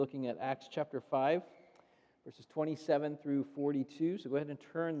Looking at Acts chapter 5, verses 27 through 42. So go ahead and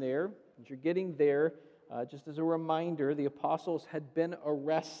turn there. As you're getting there, just as a reminder, the apostles had been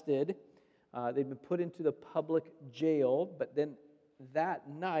arrested. They'd been put into the public jail, but then that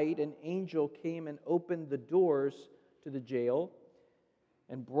night an angel came and opened the doors to the jail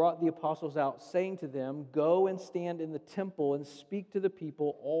and brought the apostles out, saying to them, "Go and stand in the temple and speak to the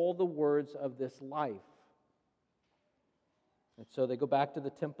people all the words of this life." And so they go back to the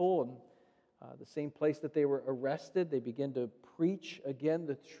temple, and the same place that they were arrested, they begin to preach again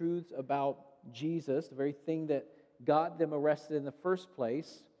the truths about Jesus, the very thing that got them arrested in the first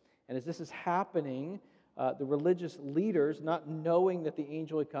place. And as this is happening, the religious leaders, not knowing that the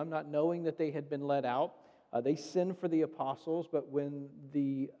angel had come, not knowing that they had been let out, they send for the apostles. But when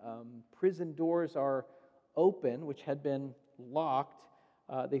the prison doors are open, which had been locked,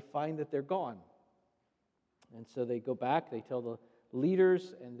 they find that they're gone. And so they go back, they tell the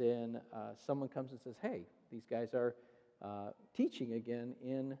leaders, and then someone comes and says, "Hey, these guys are teaching again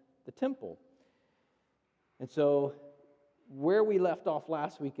in the temple." And so where we left off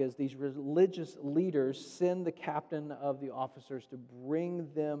last week is these religious leaders send the captain of the officers to bring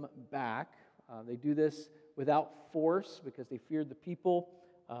them back. They do this without force because they feared the people,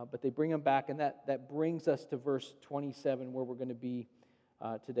 but they bring them back, and that brings us to verse 27 where we're going to be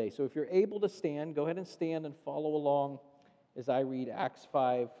today. So if you're able to stand, go ahead and stand and follow along as I read Acts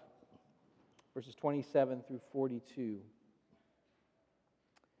 5, verses 27 through 42.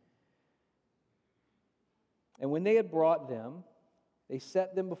 "And when they had brought them, they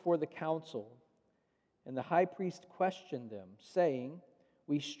set them before the council, and the high priest questioned them, saying,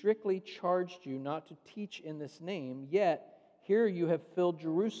 'We strictly charged you not to teach in this name, yet here you have filled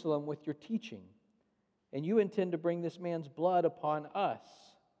Jerusalem with your teaching. And you intend to bring this man's blood upon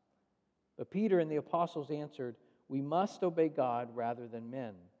us.' But Peter and the apostles answered, 'We must obey God rather than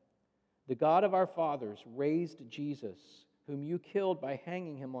men. The God of our fathers raised Jesus, whom you killed by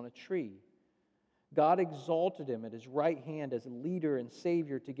hanging him on a tree. God exalted him at his right hand as a leader and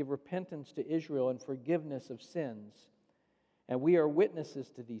Savior to give repentance to Israel and forgiveness of sins. And we are witnesses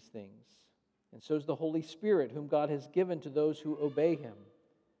to these things. And so is the Holy Spirit, whom God has given to those who obey him.'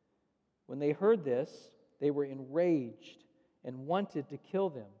 When they heard this, they were enraged and wanted to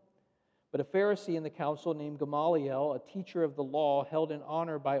kill them. But a Pharisee in the council named Gamaliel, a teacher of the law held in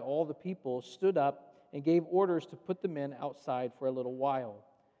honor by all the people, stood up and gave orders to put the men outside for a little while.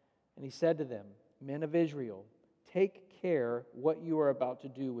 And he said to them, 'Men of Israel, take care what you are about to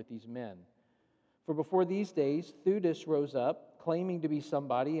do with these men. For before these days, Theudas rose up, claiming to be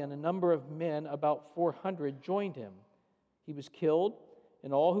somebody, and a number of men, about 400, joined him. He was killed,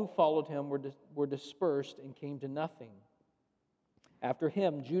 and all who followed him were dispersed and came to nothing. After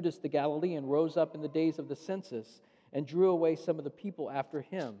him, Judas the Galilean rose up in the days of the census and drew away some of the people after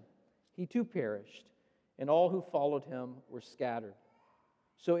him. He too perished, and all who followed him were scattered.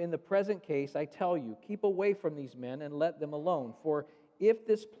 So in the present case, I tell you, keep away from these men and let them alone. For if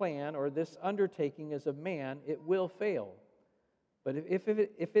this plan or this undertaking is of man, it will fail. But if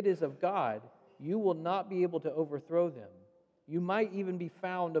it is of God, you will not be able to overthrow them. You might even be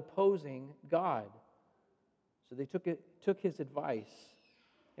found opposing God.' So they took his advice.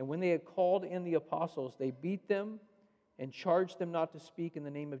 And when they had called in the apostles, they beat them and charged them not to speak in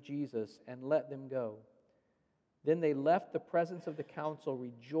the name of Jesus and let them go. Then they left the presence of the council,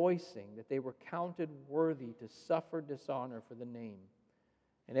 rejoicing that they were counted worthy to suffer dishonor for the name.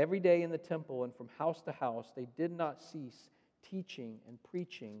 And every day in the temple and from house to house, they did not cease teaching and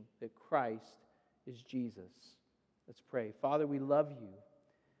preaching that Christ is Jesus." Let's pray. Father, we love you.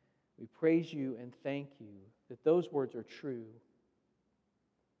 We praise you and thank you that those words are true.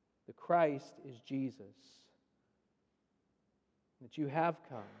 The Christ is Jesus. That you have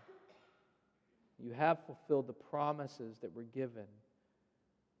come. You have fulfilled the promises that were given.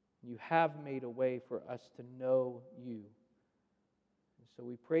 You have made a way for us to know you. And so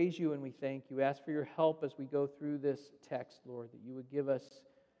we praise you and we thank you. Ask for your help as we go through this text, Lord, that you would give us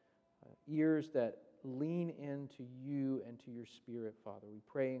ears that lean into you and to your Spirit, Father. We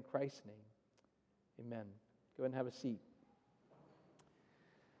pray in Christ's name. Amen. Go ahead and have a seat.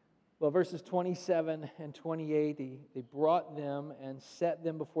 Well, verses 27 and 28, they brought them and set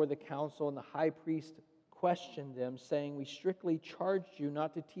them before the council, and the high priest questioned them, saying, "We strictly charged you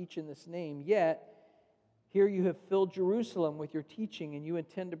not to teach in this name, yet here you have filled Jerusalem with your teaching, and you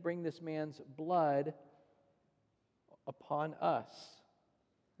intend to bring this man's blood upon us."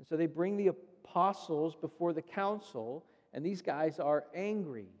 And so they bring the apostles before the council, and these guys are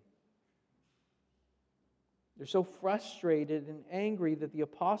angry. They're so frustrated and angry that the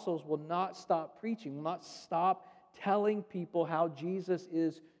apostles will not stop preaching, will not stop telling people how Jesus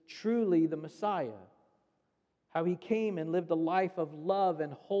is truly the Messiah, how he came and lived a life of love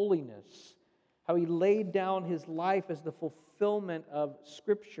and holiness, how he laid down his life as the fulfillment of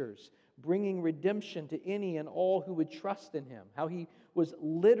Scriptures, bringing redemption to any and all who would trust in him, how he was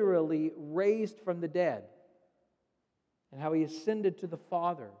literally raised from the dead, and how he ascended to the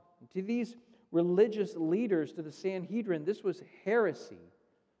Father. And to these religious leaders, to the Sanhedrin, this was heresy,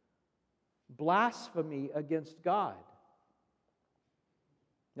 blasphemy against God.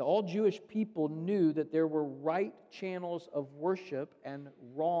 Now, all Jewish people knew that there were right channels of worship and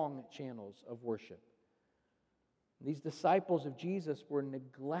wrong channels of worship. These disciples of Jesus were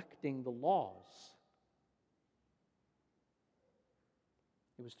neglecting the laws.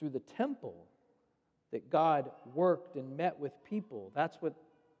 It was through the temple that God worked and met with people. That's what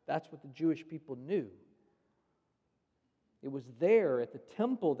the Jewish people knew. It was there at the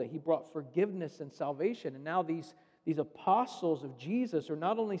temple that he brought forgiveness and salvation. And now these apostles of Jesus are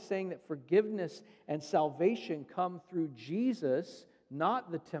not only saying that forgiveness and salvation come through Jesus,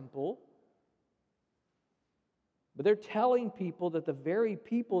 not the temple, but they're telling people that the very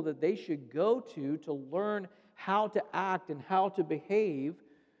people that they should go to learn how to act and how to behave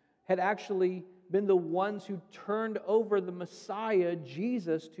had actually been the ones who turned over the Messiah,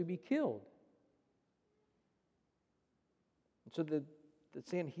 Jesus, to be killed. And so the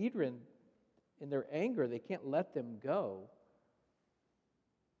Sanhedrin, in their anger, they can't let them go.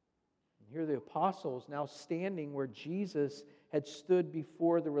 And here are the apostles now standing where Jesus had stood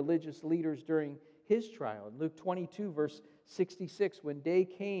before the religious leaders during his trial. In Luke 22, verse 66, when day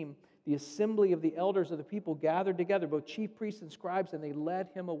came, the assembly of the elders of the people gathered together, both chief priests and scribes, and they led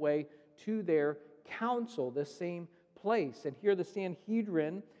him away to their council, this same place. And here the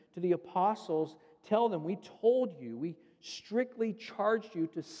Sanhedrin to the apostles tell them, we told you, we strictly charged you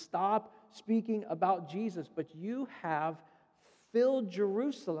to stop speaking about Jesus, but you have filled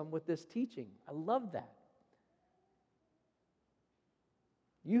Jerusalem with this teaching. I love that.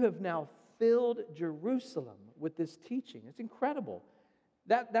 You have now filled Jerusalem with this teaching. It's incredible.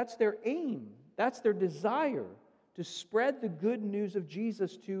 That's their aim. That's their desire, to spread the good news of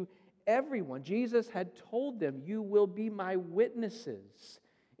Jesus to everyone. Jesus had told them, you will be my witnesses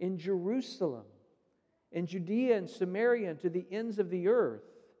in Jerusalem, in Judea and Samaria, and to the ends of the earth.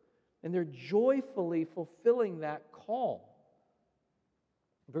 And they're joyfully fulfilling that call.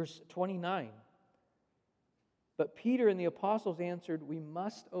 Verse 29. But Peter and the apostles answered, we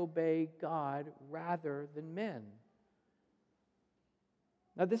must obey God rather than men.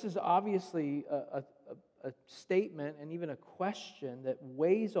 Now, this is obviously a statement and even a question that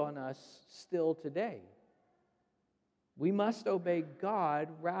weighs on us still today. We must obey God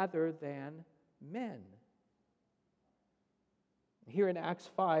rather than men. Here in Acts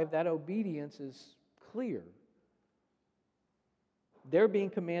 5, that obedience is clear. They're being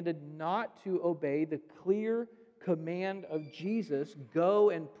commanded not to obey the clear command of Jesus, go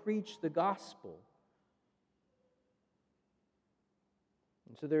and preach the gospel.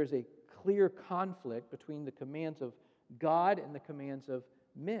 And so there's a clear conflict between the commands of God and the commands of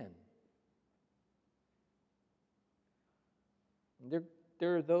men. And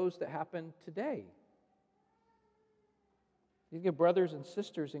there are those that happen today. You get brothers and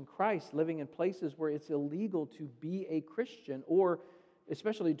sisters in Christ living in places where it's illegal to be a Christian, or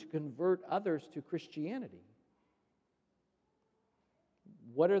especially to convert others to Christianity.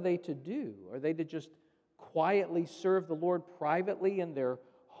 What are they to do? Are they to just quietly serve the Lord privately in their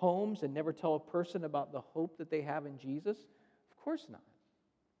homes and never tell a person about the hope that they have in Jesus? Of course not.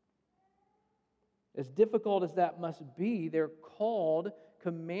 As difficult as that must be, they're called,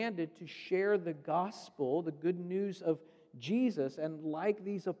 commanded to share the gospel, the good news of Jesus, and like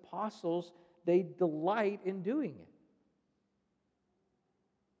these apostles, they delight in doing it.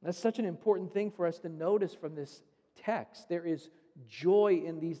 That's such an important thing for us to notice from this text. There is joy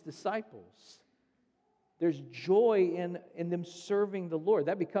in these disciples. There's joy in them serving the Lord.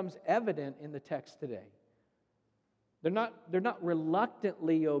 That becomes evident in the text today. They're not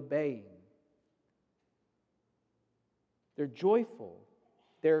reluctantly obeying. They're joyful.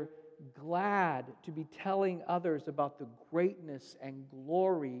 They're glad to be telling others about the greatness and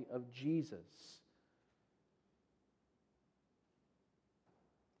glory of Jesus.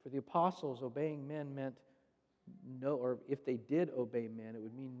 For the apostles, obeying men meant no, or if they did obey men, it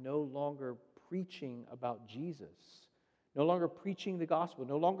would mean no longer preaching about Jesus, no longer preaching the gospel,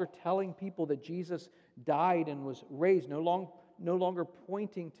 no longer telling people that Jesus died and was raised, no longer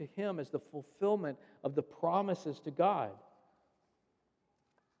pointing to him as the fulfillment of the promises to God.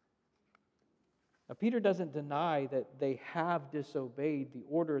 Now, Peter doesn't deny that they have disobeyed the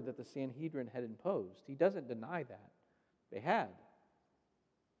order that the Sanhedrin had imposed. He doesn't deny that. They had.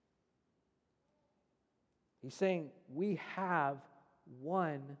 He's saying we have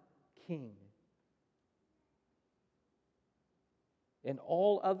one king. And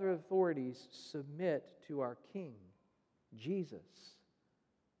all other authorities submit to our king, Jesus.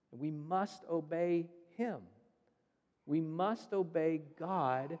 We must obey him. We must obey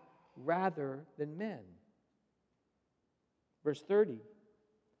God rather than men. Verse 30.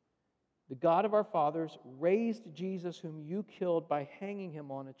 The God of our fathers raised Jesus, whom you killed by hanging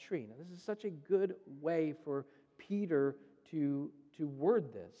him on a tree. Now, this is such a good way for Peter to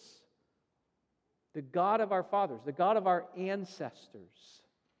word this. The God of our fathers, the God of our ancestors.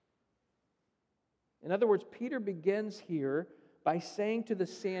 In other words, Peter begins here by saying to the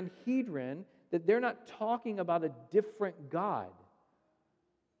Sanhedrin that they're not talking about a different God.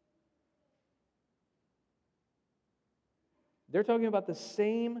 They're talking about the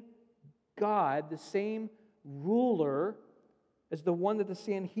same God, the same ruler as the one that the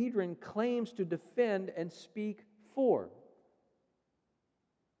Sanhedrin claims to defend and speak for.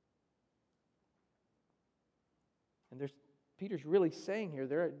 And Peter's really saying here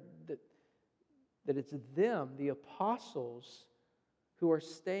that it's them, the apostles, who are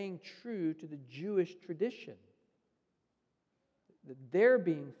staying true to the Jewish tradition. That they're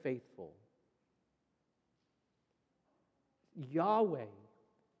being faithful. Yahweh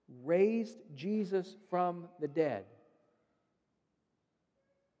raised Jesus from the dead.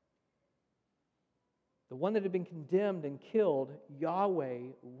 The one that had been condemned and killed, Yahweh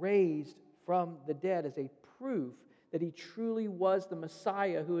raised from the dead as a proof that he truly was the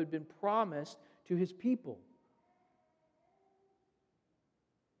Messiah who had been promised to his people.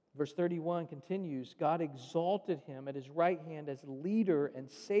 Verse 31 continues, God exalted him at his right hand as leader and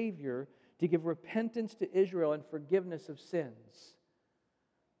Savior to give repentance to Israel and forgiveness of sins.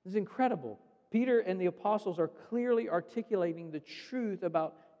 This is incredible. Peter and the apostles are clearly articulating the truth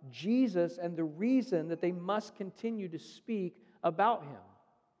about Jesus and the reason that they must continue to speak about him.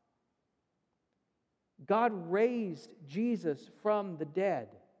 God raised Jesus from the dead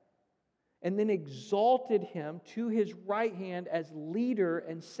and then exalted him to his right hand as leader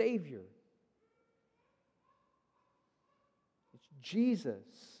and Savior. It's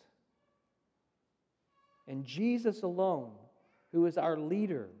Jesus and Jesus alone who is our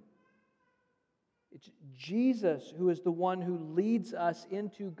leader. It's Jesus who is the one who leads us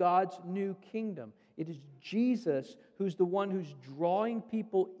into God's new kingdom. It is Jesus who's the one who's drawing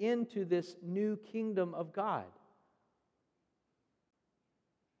people into this new kingdom of God.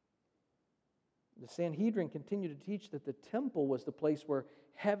 The Sanhedrin continued to teach that the temple was the place where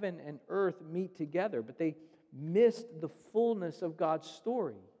heaven and earth meet together, but they missed the fullness of God's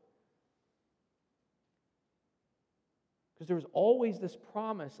story. Because there was always this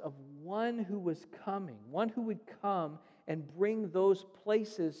promise of one who was coming, one who would come and bring those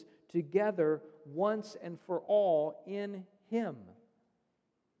places together once and for all in him.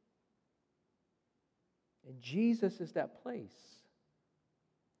 And Jesus is that place.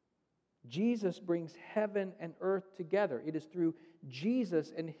 Jesus brings heaven and earth together. It is through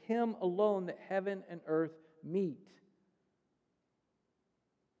Jesus and him alone that heaven and earth meet.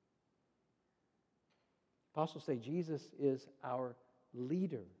 Apostles say Jesus is our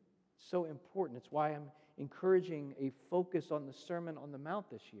leader. It's so important. It's why I'm encouraging a focus on the Sermon on the Mount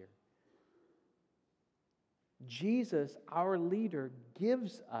this year. Jesus, our leader,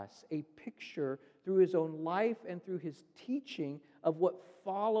 gives us a picture through his own life and through his teaching of what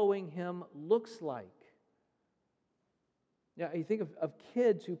following him looks like. Now, you think of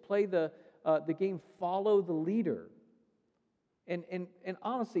kids who play the game Follow the Leader. And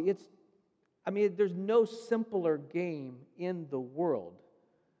honestly, there's no simpler game in the world.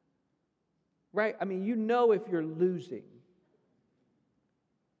 Right? You know if you're losing.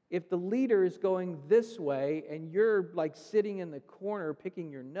 If the leader is going this way and you're like sitting in the corner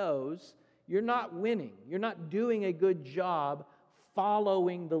picking your nose, you're not winning. You're not doing a good job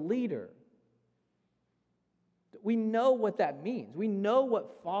following the leader. We know what that means. We know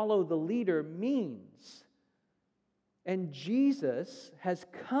what follow the leader means. And Jesus has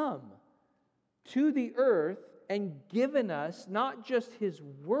come to the earth and given us not just his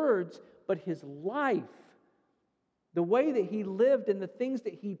words, but his life. The way that he lived and the things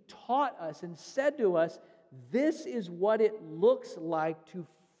that he taught us and said to us, this is what it looks like to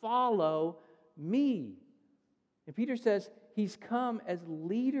follow me. And Peter says he's come as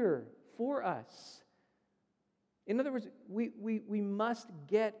leader for us. In other words, we must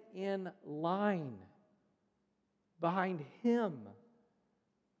get in line behind him,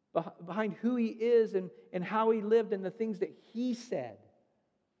 behind who he is and how he lived and the things that he said.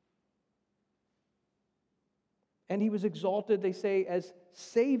 And he was exalted, they say, as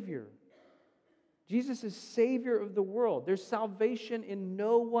Savior. Jesus is Savior of the world. There's salvation in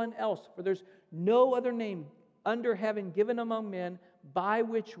no one else, for there's no other name under heaven given among men by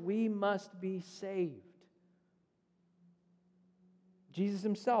which we must be saved. Jesus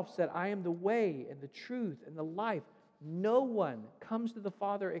himself said, I am the way and the truth and the life. No one comes to the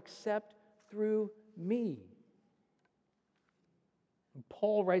Father except through me. And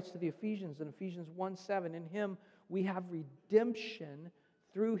Paul writes to the Ephesians in Ephesians 1:7, in him we have redemption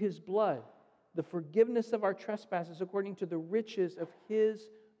through his blood, the forgiveness of our trespasses according to the riches of his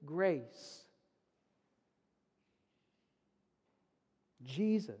grace.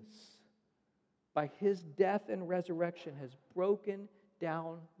 Jesus, by his death and resurrection, has broken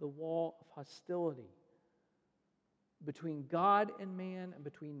down the wall of hostility between God and man and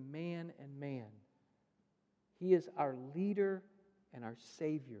between man and man. He is our leader and our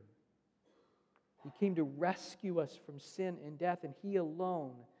Savior. He came to rescue us from sin and death, and He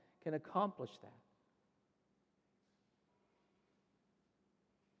alone can accomplish that.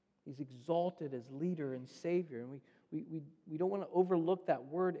 He's exalted as leader and Savior, and we don't want to overlook that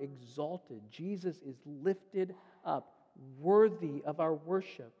word exalted. Jesus is lifted up, worthy of our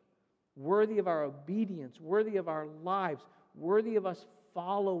worship, worthy of our obedience, worthy of our lives, worthy of us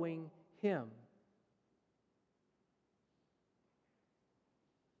following Him.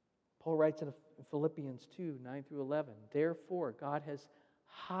 Paul writes in Philippians 2, 9 through 11, therefore God has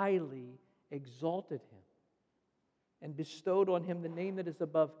highly exalted Him and bestowed on Him the name that is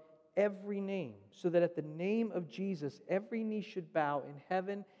above every name, so that at the name of Jesus every knee should bow in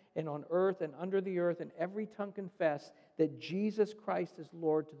heaven and on earth and under the earth, and every tongue confess that Jesus Christ is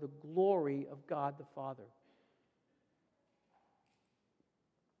Lord, to the glory of God the Father.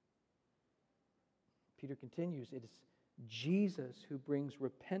 Peter continues, it is Jesus who brings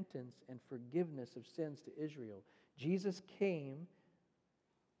repentance and forgiveness of sins to Israel. Jesus came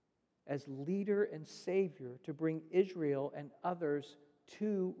as leader and Savior to bring Israel and others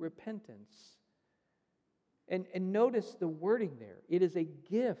to repentance. And notice the wording there. It is a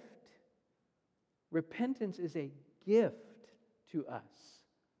gift. Repentance is a gift to us.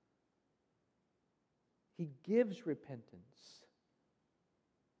 He gives repentance.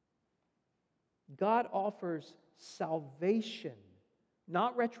 God offers salvation,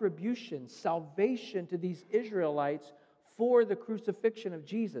 not retribution, salvation to these Israelites for the crucifixion of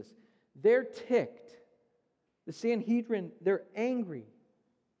Jesus. They're ticked. The Sanhedrin, they're angry.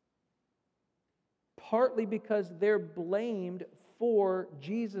 Partly because they're blamed for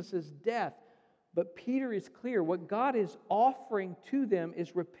Jesus' death. But Peter is clear. What God is offering to them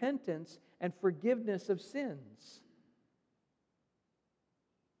is repentance and forgiveness of sins.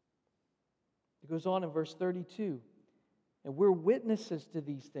 It goes on in verse 32. And we're witnesses to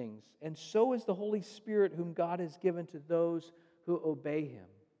these things, and so is the Holy Spirit whom God has given to those who obey Him.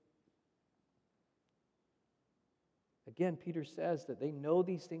 Again, Peter says that they know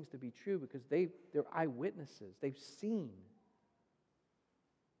these things to be true because they're eyewitnesses. They've seen.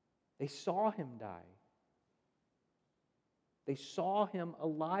 They saw Him die. They saw Him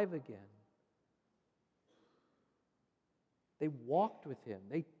alive again. They walked with Him.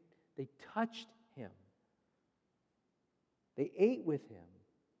 They touched Him. They ate with Him.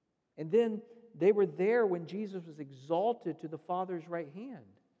 And then they were there when Jesus was exalted to the Father's right hand.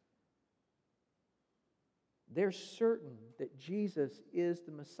 They're certain that Jesus is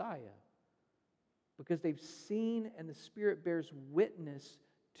the Messiah because they've seen, and the Spirit bears witness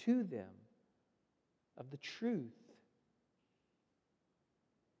to them of the truth.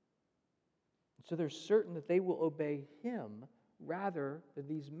 So they're certain that they will obey Him rather than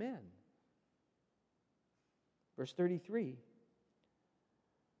these men. Verse 33,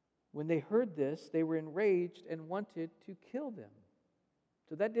 when they heard this, they were enraged and wanted to kill them.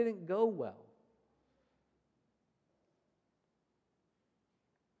 So that didn't go well.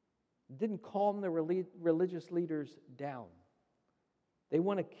 It didn't calm the religious leaders down. They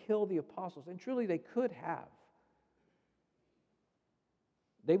want to kill the apostles, and truly they could have.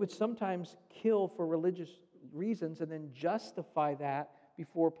 They would sometimes kill for religious reasons and then justify that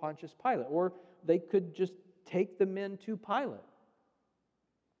before Pontius Pilate. Or they could just take the men to Pilate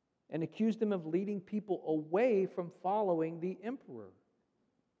and accuse them of leading people away from following the emperor.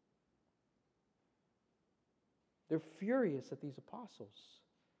 They're furious at these apostles.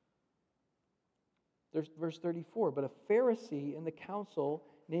 There's verse 34, but a Pharisee in the council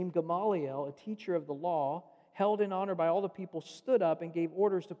named Gamaliel, a teacher of the law, held in honor by all the people, stood up and gave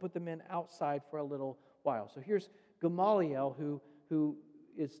orders to put the men outside for a little while. So here's Gamaliel who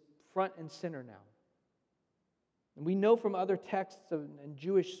is front and center now. And we know from other texts and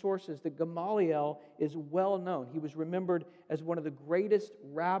Jewish sources that Gamaliel is well known. He was remembered as one of the greatest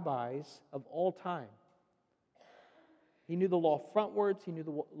rabbis of all time. He knew the law frontwards, he knew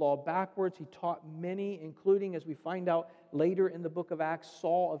the law backwards. He taught many, including, as we find out later in the book of Acts,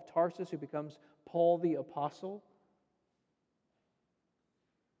 Saul of Tarsus, who becomes Paul the Apostle.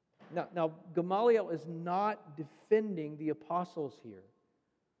 Now, Gamaliel is not defending the apostles here.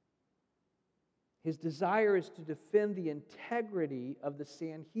 His desire is to defend the integrity of the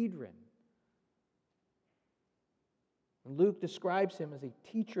Sanhedrin. And Luke describes him as a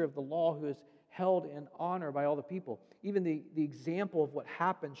teacher of the law who is held in honor by all the people. Even the example of what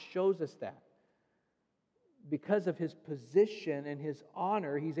happened shows us that. Because of his position and his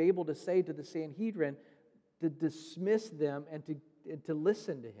honor, he's able to say to the Sanhedrin to dismiss them and to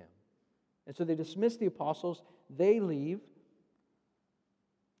listen to him. And so they dismiss the apostles, they leave.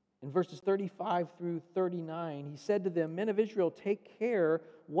 In verses 35 through 39, he said to them, "Men of Israel, take care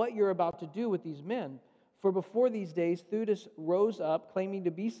what you're about to do with these men. For before these days, Theudas rose up, claiming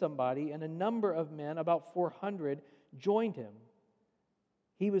to be somebody, and a number of men, about 400, joined him.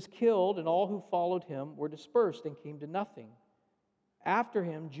 He was killed, and all who followed him were dispersed and came to nothing. After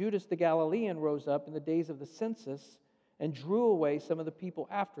him, Judas the Galilean rose up in the days of the census and drew away some of the people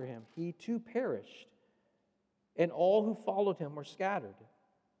after him. He too perished, and all who followed him were scattered.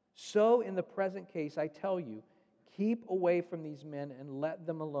 So in the present case, I tell you, keep away from these men and let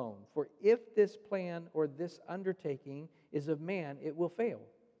them alone. For if this plan or this undertaking is of man, it will fail.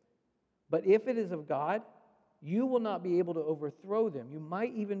 But if it is of God, you will not be able to overthrow them. You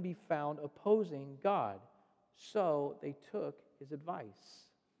might even be found opposing God." So they took his advice.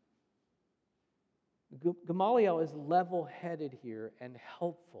 Gamaliel is level-headed here and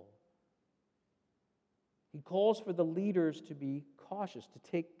helpful. He calls for the leaders to be cautious, to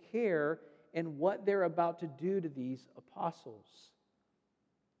take care in what they're about to do to these apostles.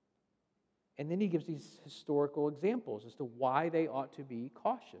 And then he gives these historical examples as to why they ought to be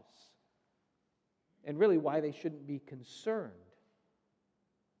cautious and really why they shouldn't be concerned.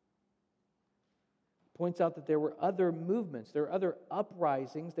 He points out that there were other movements, there were other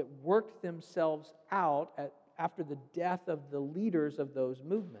uprisings that worked themselves out after the death of the leaders of those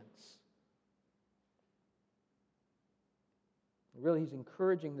movements. Really, he's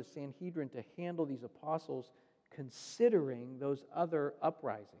encouraging the Sanhedrin to handle these apostles considering those other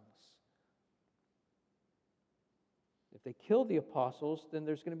uprisings. If they kill the apostles, then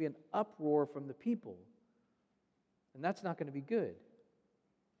there's going to be an uproar from the people. And that's not going to be good.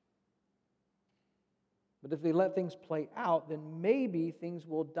 But if they let things play out, then maybe things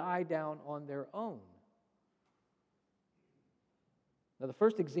will die down on their own. Now, the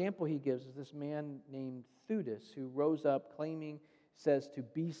first example he gives is this man named Theudas, who rose up claiming, says, to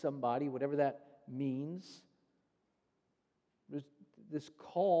be somebody, whatever that means. There's this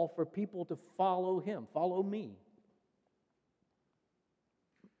call for people to follow him, follow me.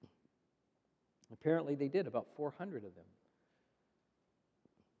 Apparently they did, about 400 of them.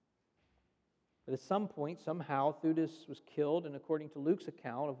 But at some point, somehow, Theudas was killed, and according to Luke's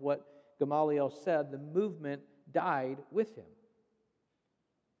account of what Gamaliel said, the movement died with him.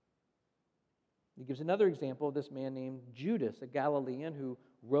 He gives another example of this man named Judas, a Galilean, who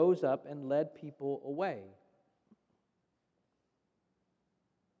rose up and led people away.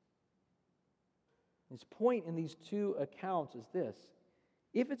 His point in these two accounts is this: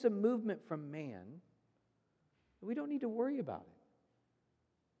 if it's a movement from man, we don't need to worry about it.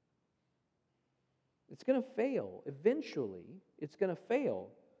 It's going to fail. Eventually, it's going to fail.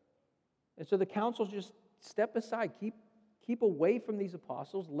 And so the councils just step aside, keep away from these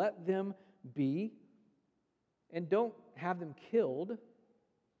apostles, let them be, and don't have them killed.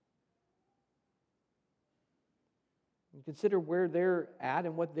 You consider where they're at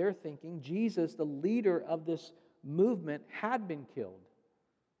and what they're thinking. Jesus, the leader of this movement, had been killed.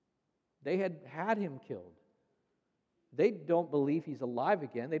 They had him killed. They don't believe he's alive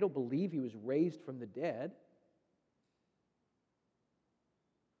again. They don't believe he was raised from the dead.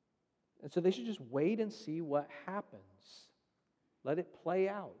 And so they should just wait and see what happens. Let it play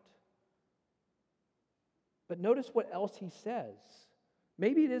out. But notice what else he says.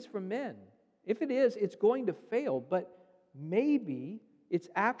 Maybe it is from men. If it is, it's going to fail. But maybe it's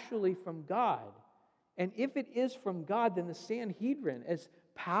actually from God. And if it is from God, then the Sanhedrin, as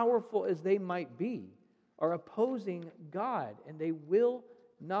powerful as they might be, are opposing God, and they will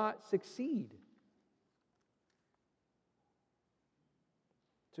not succeed.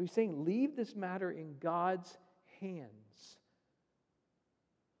 So he's saying, leave this matter in God's hands.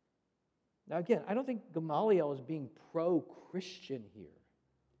 Now again, I don't think Gamaliel is being pro-Christian here.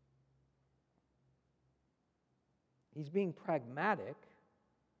 He's being pragmatic.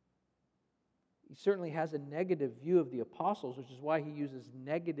 He certainly has a negative view of the apostles, which is why he uses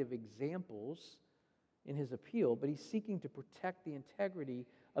negative examples in his appeal, but he's seeking to protect the integrity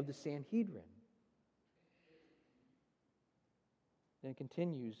of the Sanhedrin. Then it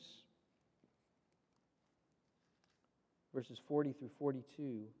continues, verses 40 through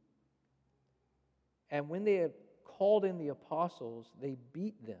 42. And when they had called in the apostles, they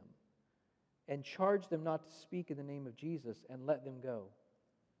beat them and charged them not to speak in the name of Jesus and let them go.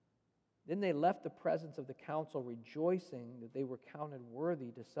 Then they left the presence of the council, rejoicing that they were counted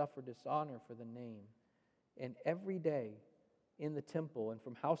worthy to suffer dishonor for the name. And every day in the temple and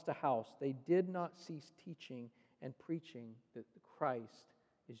from house to house, they did not cease teaching and preaching that Christ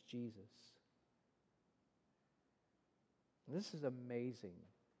is Jesus. And this is amazing.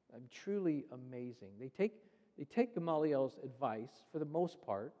 Truly amazing. They take Gamaliel's advice for the most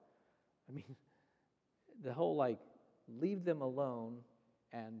part. I mean, the whole leave them alone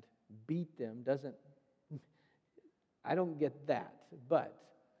and beat them doesn't, I don't get that, but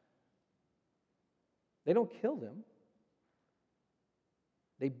they don't kill them.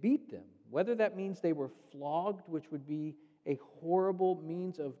 They beat them. Whether that means they were flogged, which would be a horrible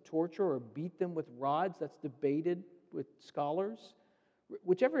means of torture, or beat them with rods, that's debated with scholars.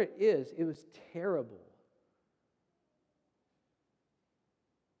 Whichever it is, it was terrible.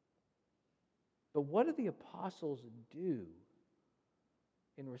 But what do the apostles do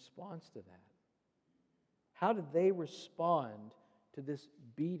in response to that? How did they respond to this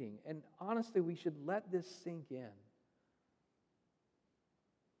beating? And honestly, we should let this sink in.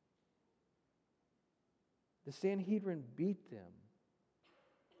 The Sanhedrin beat them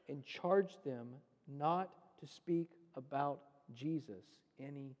and charged them not to speak about Jesus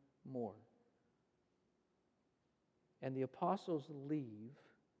anymore. And the apostles leave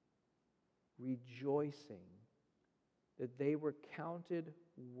rejoicing that they were counted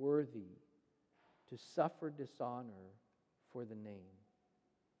worthy to suffer dishonor for the name.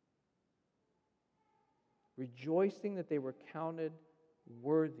 Rejoicing that they were counted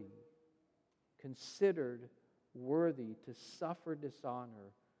worthy, considered worthy to suffer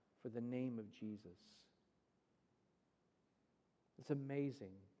dishonor for the name of Jesus. It's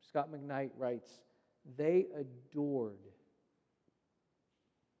amazing. Scott McKnight writes, they adored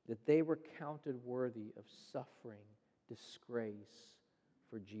that they were counted worthy of suffering disgrace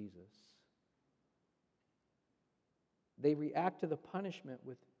for Jesus. They react to the punishment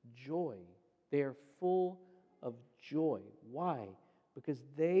with joy. They are full of joy. Why? Because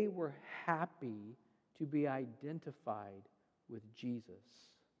they were happy to be identified with Jesus.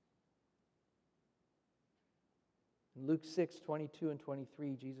 In Luke 6, 22 and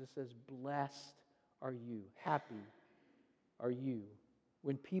 23, Jesus says, blessed are you, happy are you,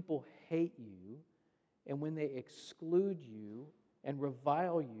 when people hate you and when they exclude you and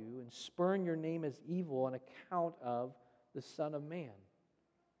revile you and spurn your name as evil on account of the Son of Man.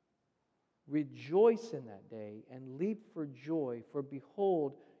 Rejoice in that day and leap for joy, for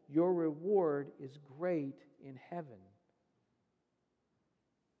behold, your reward is great in heaven.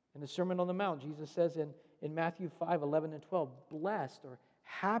 In the Sermon on the Mount, Jesus says in Matthew 5, 11 and 12, blessed or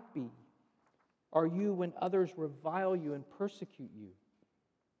happy are you when others revile you and persecute you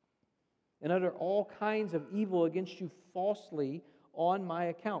and utter all kinds of evil against you falsely on my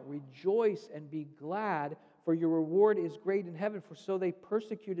account. Rejoice and be glad, for your reward is great in heaven, for so they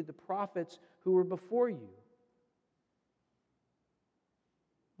persecuted the prophets who were before you.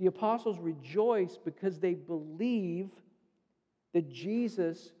 The apostles rejoice because they believe that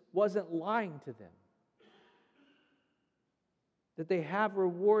Jesus wasn't lying to them, that they have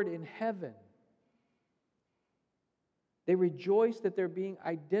reward in heaven. They rejoice that they're being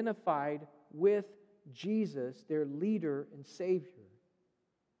identified with Jesus, their leader and Savior.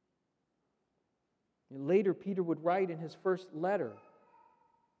 And later, Peter would write in his first letter,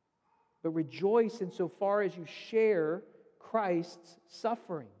 but rejoice insofar as you share Christ's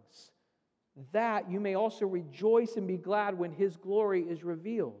sufferings, that you may also rejoice and be glad when his glory is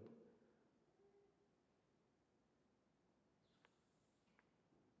revealed.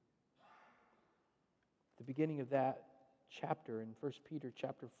 At the beginning of that chapter in 1 Peter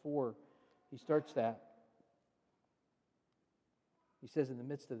chapter 4, he starts that. He says in the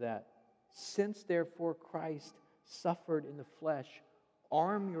midst of that, since therefore Christ suffered in the flesh,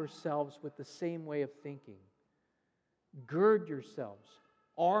 arm yourselves with the same way of thinking. Gird yourselves.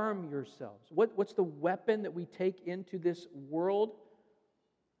 Arm yourselves. What's the weapon that we take into this world?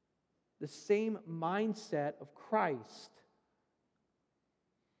 The same mindset of Christ.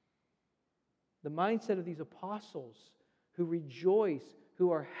 The mindset of these apostles who rejoice,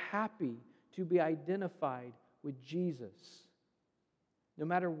 who are happy to be identified with Jesus, no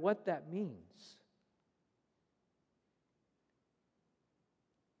matter what that means.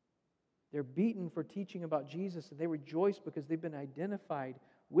 They're beaten for teaching about Jesus, and they rejoice because they've been identified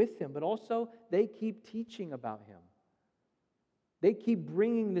with Him, but also they keep teaching about Him. They keep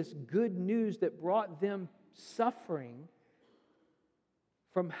bringing this good news that brought them suffering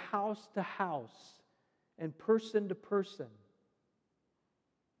from house to house and person to person.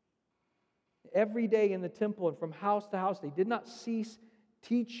 Every day in the temple and from house to house, they did not cease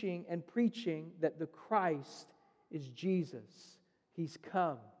teaching and preaching that the Christ is Jesus. He's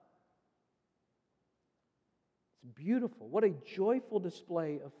come. It's beautiful. What a joyful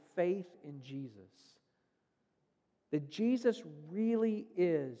display of faith in Jesus. That Jesus really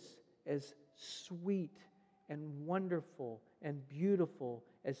is as sweet and wonderful and beautiful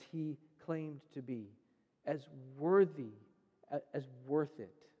as He claimed to be, as worthy, as worth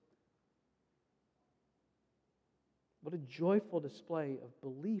it. What a joyful display of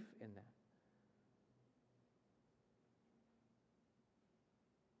belief in that.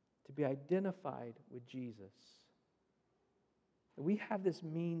 To be identified with Jesus. We have this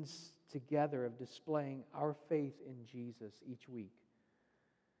means together of displaying our faith in Jesus each week.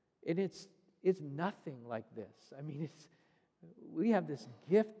 And it's nothing like this. I mean, we have this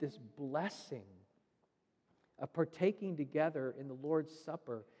gift, this blessing of partaking together in the Lord's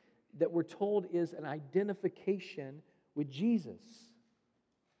Supper that we're told is an identification with Jesus.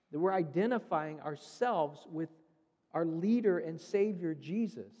 That we're identifying ourselves with our leader and Savior,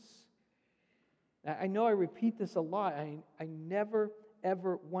 Jesus. I know I repeat this a lot. I never,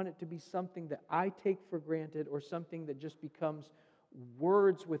 ever want it to be something that I take for granted or something that just becomes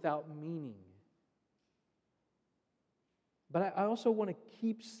words without meaning. But I also want to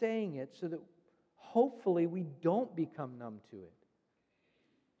keep saying it so that hopefully we don't become numb to it.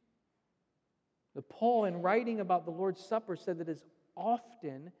 But Paul, in writing about the Lord's Supper, said that as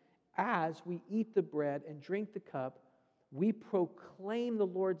often as we eat the bread and drink the cup, we proclaim the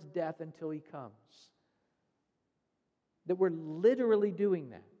Lord's death until He comes. That we're literally doing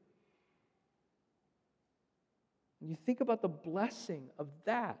that. And you think about the blessing of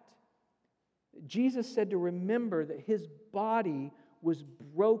that. Jesus said to remember that His body was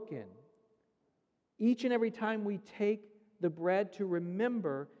broken. Each and every time we take the bread, to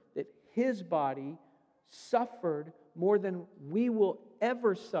remember that His body suffered more than we will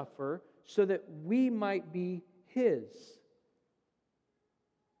ever suffer so that we might be His.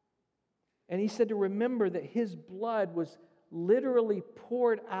 And He said to remember that His blood was literally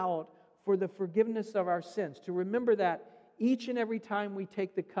poured out for the forgiveness of our sins. To remember that each and every time we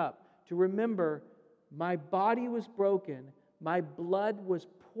take the cup. To remember, my body was broken, my blood was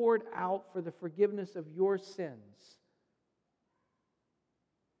poured out for the forgiveness of your sins.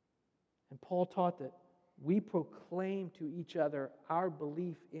 And Paul taught that we proclaim to each other our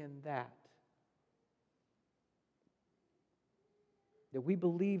belief in that. That we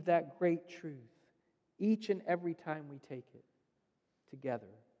believe that great truth each and every time we take it together.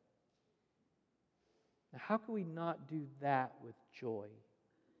 Now, how can we not do that with joy?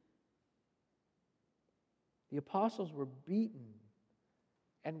 The apostles were beaten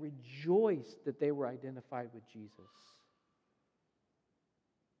and rejoiced that they were identified with Jesus.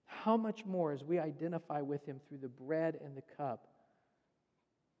 How much more as we identify with Him through the bread and the cup?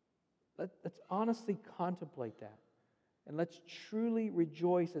 Let's honestly contemplate that. And let's truly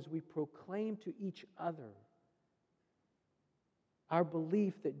rejoice as we proclaim to each other our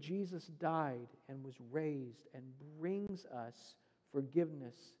belief that Jesus died and was raised and brings us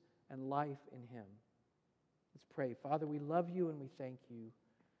forgiveness and life in Him. Let's pray. Father, we love You and we thank You.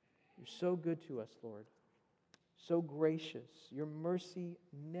 You're so good to us, Lord. So gracious. Your mercy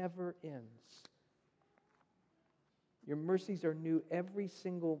never ends. Your mercies are new every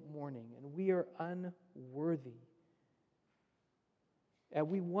single morning, and we are unworthy. And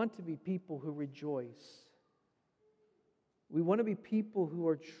we want to be people who rejoice. We want to be people who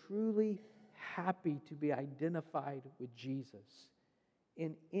are truly happy to be identified with Jesus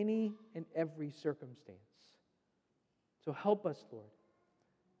in any and every circumstance. So help us, Lord.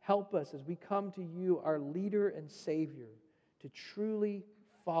 Help us as we come to You, our leader and Savior, to truly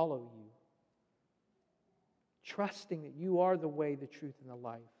follow You, trusting that You are the way, the truth, and the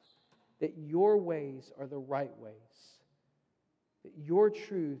life, that Your ways are the right ways, that Your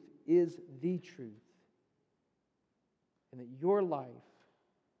truth is the truth, and that Your life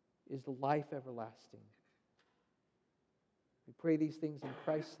is the life everlasting. We pray these things in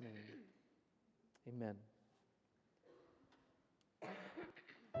Christ's name. Amen.